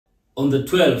On the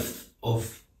 12th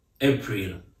of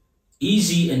April,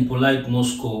 Eezzy and Polite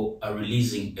Mosko are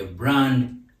releasing a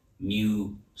brand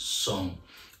new song,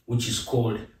 which is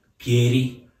called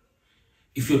Pieri.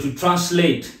 If you're to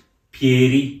translate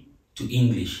Pieri to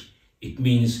English, it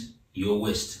means your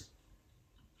waist.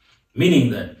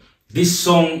 Meaning that this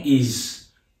song is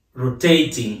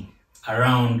rotating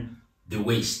around the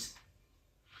waist.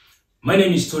 My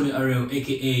name is Tony Ariel,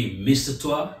 aka Mr.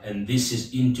 Toa, and this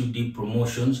is Into Deep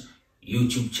Promotions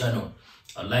YouTube channel.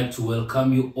 I'd like to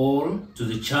welcome you all to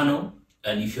the channel,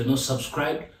 and if you're not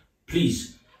subscribed,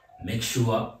 please make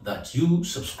sure that you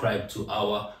subscribe to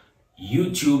our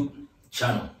YouTube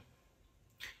channel.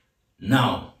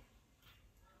 Now,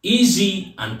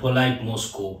 Eezzy and Polite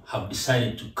Mosko have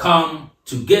decided to come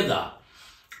together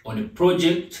on a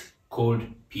project called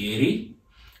Pieri,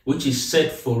 which is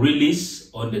set for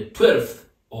release on the 12th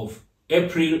of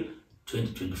April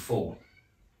 2024.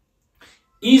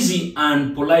 Eezzy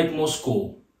and Polite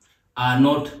Mosko are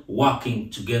not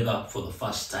working together for the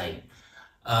first time.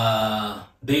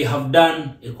 They have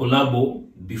done a collabo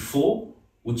before,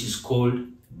 which is called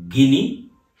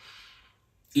Guinea.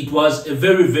 It was a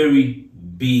very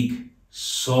big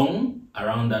song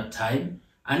around that time,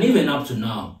 and even up to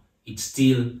now, it's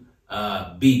still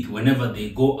big. Whenever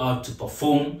they go out to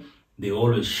perform, they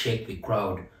always shake the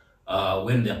crowd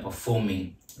when they're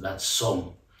performing that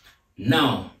song.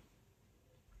 Now,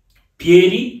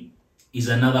 Pieri is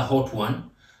another hot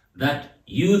one that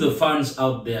you, the fans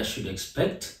out there, should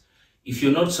expect. If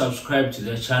you're not subscribed to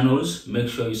their channels, make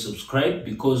sure you subscribe,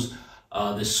 because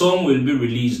the song will be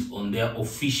released on their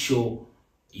official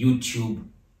YouTube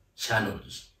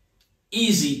channels.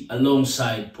 Eezzy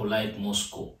alongside Polite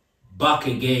Mosko, back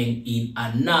again in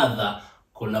another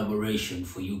collaboration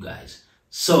for you guys.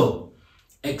 So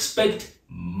expect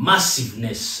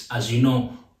massiveness. As you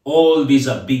know, all these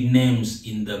are big names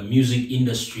in the music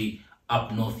industry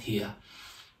up north here.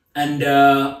 And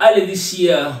early this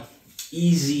year,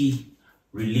 Eezzy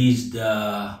released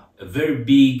a very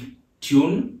big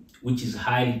tune, which is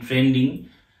highly trending,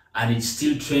 and it's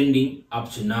still trending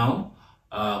up to now,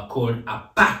 called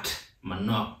Apat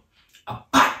Manok.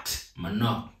 Apat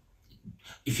Manok.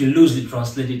 If you loosely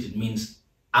translate it, it means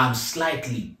I'm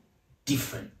slightly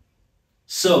different.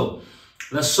 So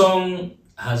the song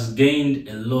has gained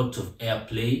a lot of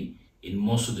airplay in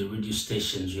most of the radio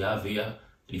stations you have here.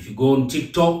 And if you go on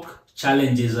TikTok,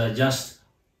 challenges are just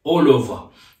all over.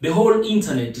 The whole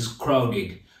internet is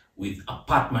crowded with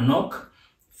Apat Manok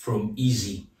from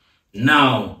Eezzy.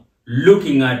 Now,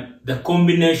 looking at the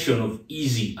combination of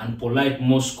Eezzy and Polite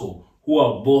Mosko, who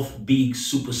are both big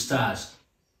superstars,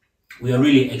 we are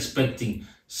really expecting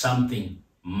something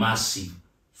massive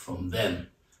from them.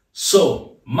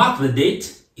 So, mark the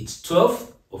date. It's 12th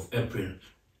of April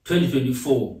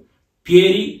 2024.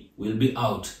 Pieri will be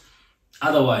out.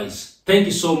 Otherwise, thank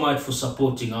you so much for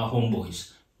supporting our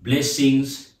homeboys.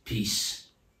 Blessings, peace,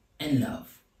 and love.